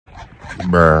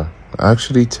Bruh,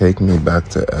 actually take me back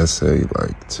to SA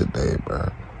like today,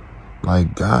 bruh.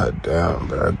 Like, goddamn,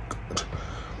 bruh.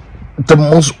 The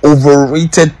most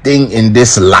overrated thing in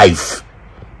this life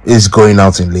is going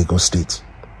out in Lagos State.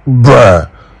 Bruh.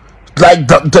 Like,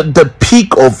 the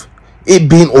peak of it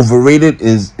being overrated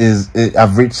is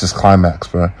I've reached this climax,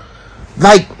 bruh.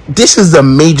 Like, this is the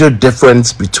major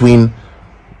difference between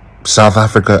South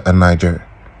Africa and Nigeria.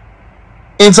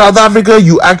 In South Africa,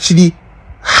 you actually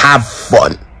have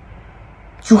fun.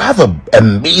 You have an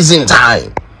amazing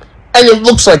time. And it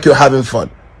looks like you're having fun.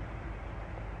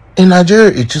 In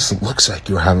Nigeria, it just looks like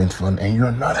you're having fun and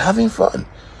you're not having fun.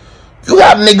 You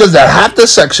have niggas that have the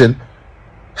section,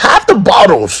 have the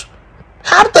bottles,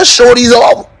 have the shorties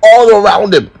all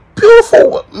around them.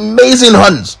 Beautiful, amazing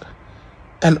huns.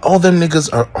 And all them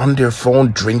niggas are on their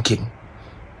phone drinking.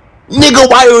 Nigga,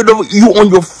 why are you on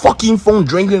your fucking phone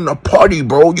drinking in a party,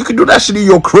 bro? You can do that shit in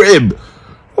your crib.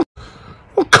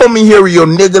 Don't come in here with your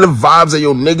negative vibes and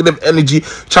your negative energy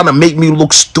trying to make me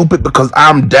look stupid because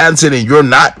I'm dancing and you're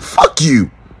not. Fuck you.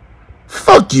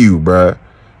 Fuck you, bruh.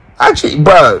 Actually,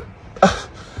 bruh.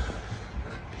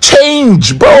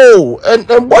 Change, bro.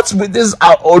 And what's with this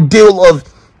ordeal of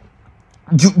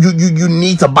you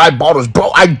need to buy bottles?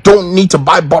 Bro, I don't need to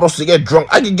buy bottles to get drunk.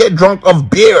 I can get drunk of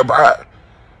beer, bruh.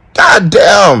 God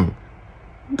damn.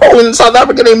 Bro, in South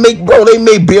Africa, they make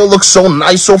beer look so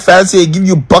nice, so fancy. They give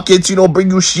you buckets, you know, bring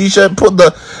you shisha, put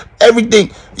the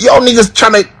everything. Y'all niggas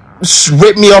trying to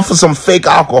rip me off for some fake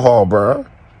alcohol, bro.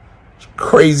 It's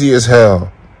crazy as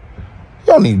hell.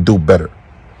 Y'all need to do better.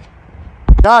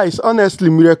 Guys, honestly,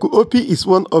 Miracle OP is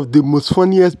one of the most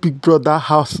funniest Big Brother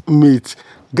housemates.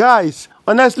 Guys,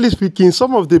 honestly speaking,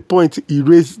 some of the points he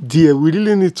raised there, we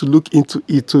really need to look into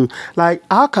it too. Like,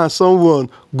 how can someone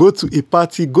go to a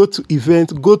party, go to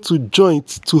event, go to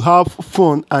joints to have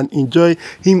fun and enjoy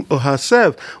him or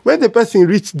herself? When the person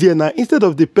reached there now, instead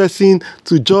of the person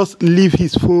to just leave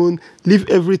his phone, leave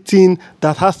everything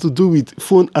that has to do with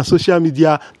phone and social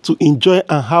media to enjoy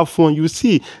and have fun, you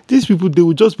see, these people, they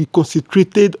will just be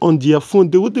concentrated on their phone.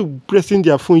 They wouldn't be pressing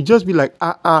their phone. You just be like,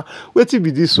 wait till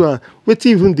be this one. Wait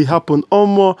till even they happen. Or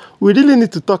more, we really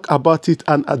need to talk about it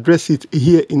and address it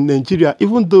here in Nigeria,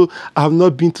 even though I have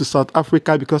not been to South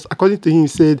Africa, because according to him, he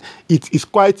said it is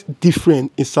quite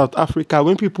different in South Africa.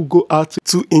 When people go out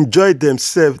to enjoy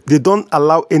themselves, they don't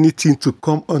allow anything to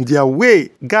come on their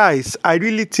way. Guys, I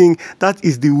really think that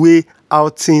is the way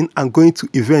outing and going to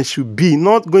events should be.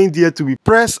 Not going there to be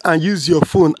pressed and use your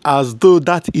phone as though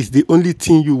that is the only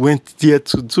thing you went there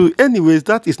to do. Anyways,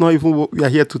 that is not even what we are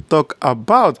here to talk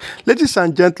about. Ladies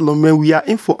and gentlemen, we are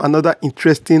in for another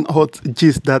interesting hot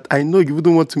gist that I know you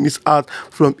wouldn't want to miss out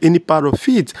from any part of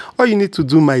it. All you need to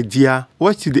do, my dear,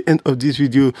 watch till the end of this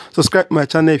video, subscribe to my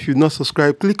channel if you've not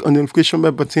subscribed, click on the notification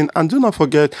bell button, and do not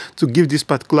forget to give this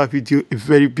particular video a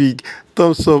very big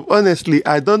thumbs up. Honestly,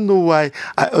 I don't know why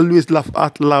I always laugh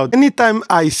out loud anytime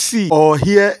I see or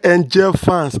hear Angel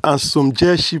fans and some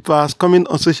J shippers coming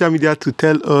on social media to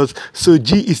tell us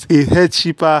Soji is a head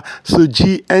shipper.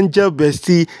 Soji, Angel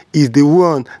bestie, is the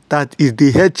one that is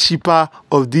the head shipper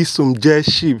of this some J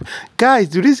ship. Guys,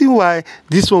 the reason why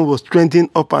this one was trending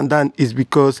up and down is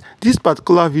because this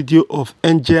particular video of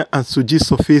Angel and Soji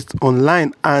surfaced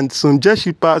online, and some J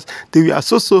shippers, they were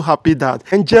so happy that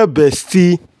Angel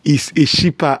bestie is a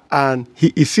shipper and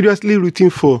he is seriously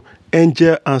rooting for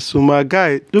Angel and Soma.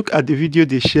 Guy, look at the video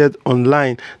they shared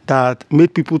online that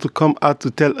made people to come out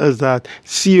to tell us that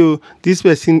CEO, this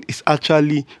person is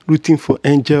actually rooting for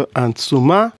Angel and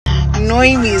Soma.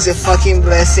 Knowing me is a fucking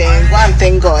blessing. Go and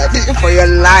thank God for your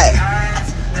life.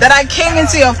 That I came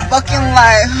into your fucking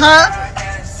life,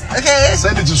 huh? Okay?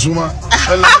 Send it to Soma.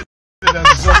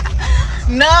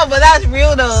 No, but that's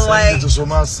real though. Send it to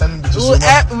Soma. Send it to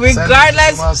Soma.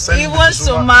 Regardless, even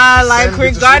Soma, like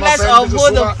regardless of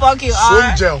who the fuck you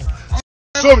are.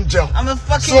 Some gel. I'm a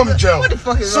fucking. Some gel. What the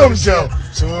fuck is some gel.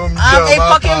 Some I'm a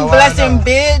fucking blessing,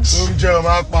 bitch. Some gel.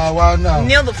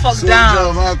 Kneel the fuck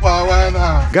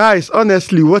down. Guys,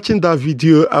 honestly, watching that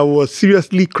video, I was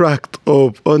seriously cracked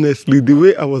up. Honestly, the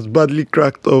way I was badly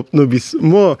cracked up, no be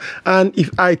more. And if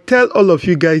I tell all of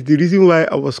you guys the reason why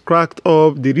I was cracked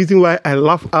up, the reason why I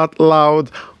laugh out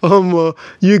loud,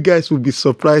 you guys will be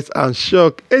surprised and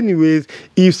shocked. Anyways,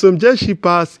 if some J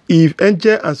shippers, if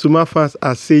Angel and Soma fans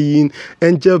are saying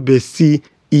Angel bestie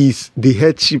is the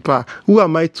head shipper, who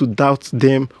am I to doubt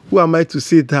them? Who am I to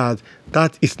say that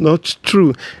that is not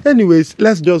true? Anyways,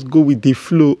 let's just go with the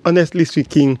flow. Honestly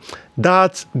speaking,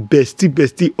 that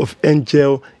bestie of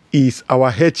Angel is our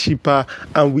head shipper,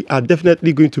 and we are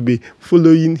definitely going to be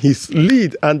following his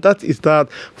lead, and that is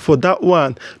that for that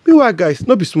one. Meanwhile, guys,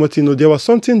 not be smart, you know, there was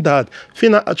something that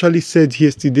Phyna actually said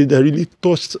yesterday that really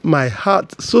touched my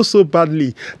heart so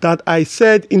badly, that I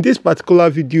said in this particular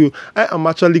video I am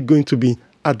actually going to be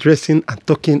addressing and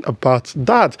talking about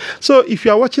that. So if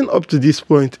you are watching up to this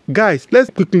point, guys, let's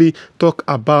quickly talk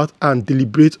about and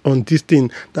deliberate on this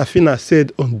thing that Phyna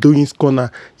said on Doing's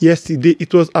Corner yesterday.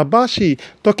 It was about she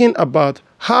talking about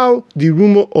how the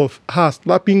rumor of her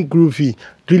slapping Groovy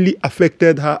really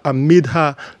affected her and made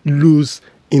her lose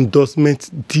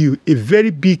endorsement deal, a very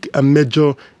big and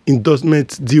major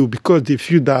endorsement deal, because they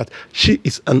feel that she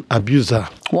is an abuser.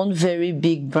 One very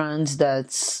big brand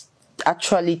that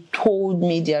actually told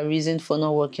me their reason for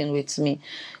not working with me.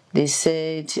 They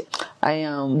said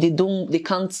they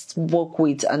can't work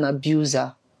with an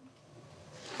abuser.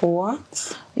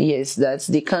 What? Yes, that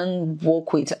they can't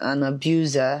work with an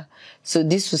abuser. So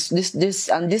this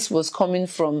was coming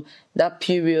from that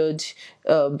period.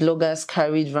 Bloggers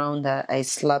carried around that I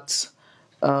slapped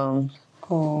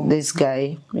this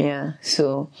guy. Yeah,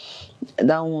 so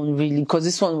that one really, because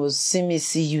this one was see me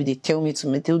see you, they told me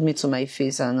to my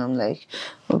face, and I'm like,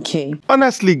 okay.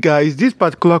 Honestly, guys, this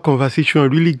particular conversation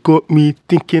really got me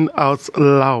thinking out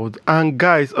loud. And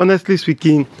guys, honestly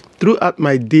speaking, throughout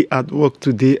my day at work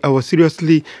today, I was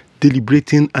seriously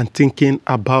deliberating and thinking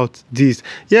about this.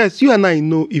 Yes, you and I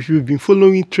know, if you've been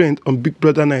following trend on Big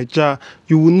Brother Naija,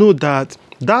 you will know that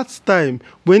that's time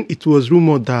when it was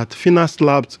rumored that Phyna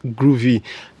slapped Groovy.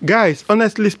 Guys,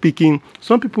 honestly speaking,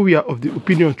 some people were of the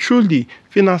opinion truly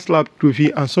Phyna slapped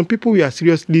Groovy, and some people were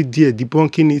seriously there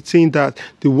debunking it, saying that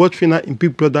they watch Phyna in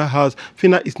Big Brother house.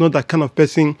 Phyna is not that kind of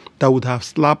person that would have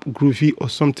slapped Groovy or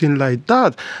something like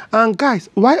that. And guys,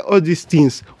 why all these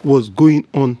things was going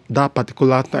on that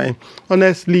particular time?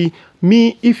 Honestly,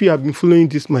 me, if you have been following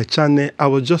this my channel, I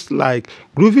was just like,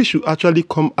 Groovy should actually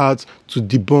come out to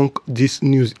debunk this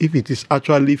news if it is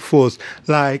actually false.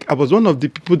 Like, I was one of the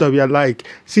people that were like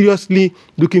seriously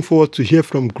looking forward to hear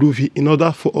from Groovy in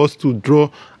order for us to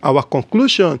draw our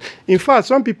conclusion. In fact,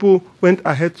 some people went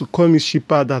ahead to call me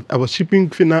shipper, that I was shipping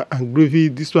Phyna and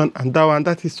Groovy, this one and that one.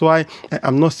 That is why I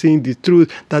am not saying the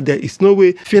truth, that there is no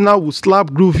way Phyna will slap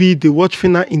Groovy. They watch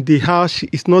Phyna in the house. She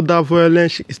is not that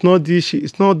violent. She is not this. She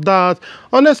is not that.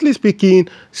 Honestly speaking,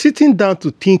 sitting down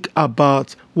to think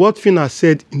about what Phyna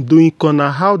said in Doing Corner,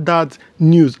 how that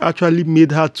news actually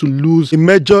made her to lose a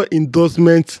major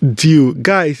endorsement deal.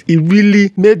 Guys, it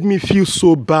really made me feel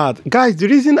so bad. Guys, the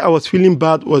reason I was feeling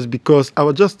bad was because I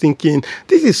was just thinking,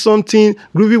 this is something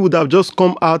Groovy would have just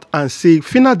come out and say,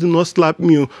 Phyna did not slap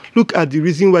me. Look at the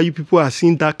reason why you people are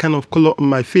seeing that kind of color on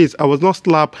my face. I was not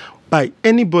slapped by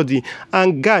anybody.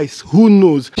 And guys, who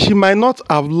knows, she might not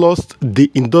have lost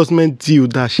the endorsement deal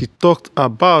that she talked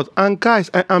about. And guys,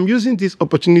 I am using this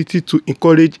opportunity to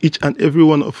encourage each and every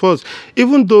one of us,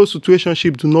 even though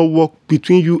situationship do not work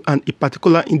between you and a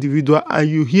particular individual, and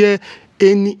you hear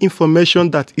any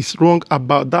information that is wrong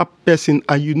about that person,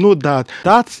 and you know that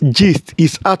that gist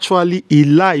is actually a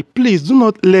lie, please do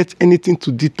not let anything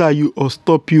to deter you or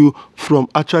stop you from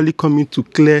actually coming to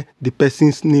clear the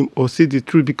person's name or say the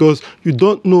truth, because you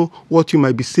don't know what you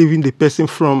might be saving the person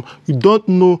from. You don't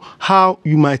know how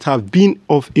you might have been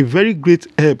of a very great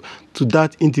help to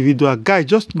that individual. Guy,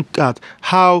 just look at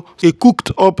how a cooked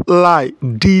up lie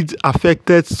did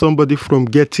affected somebody from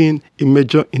getting a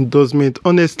major endorsement.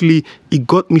 Honestly, it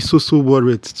got me so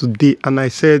worried today, and I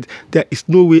said there is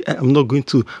no way I am not going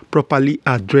to properly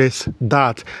address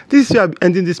that. This is where I'm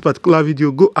ending this particular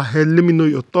video. Go ahead, let me know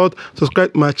your thoughts,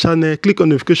 subscribe to my channel, click on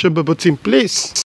the notification bell button, please.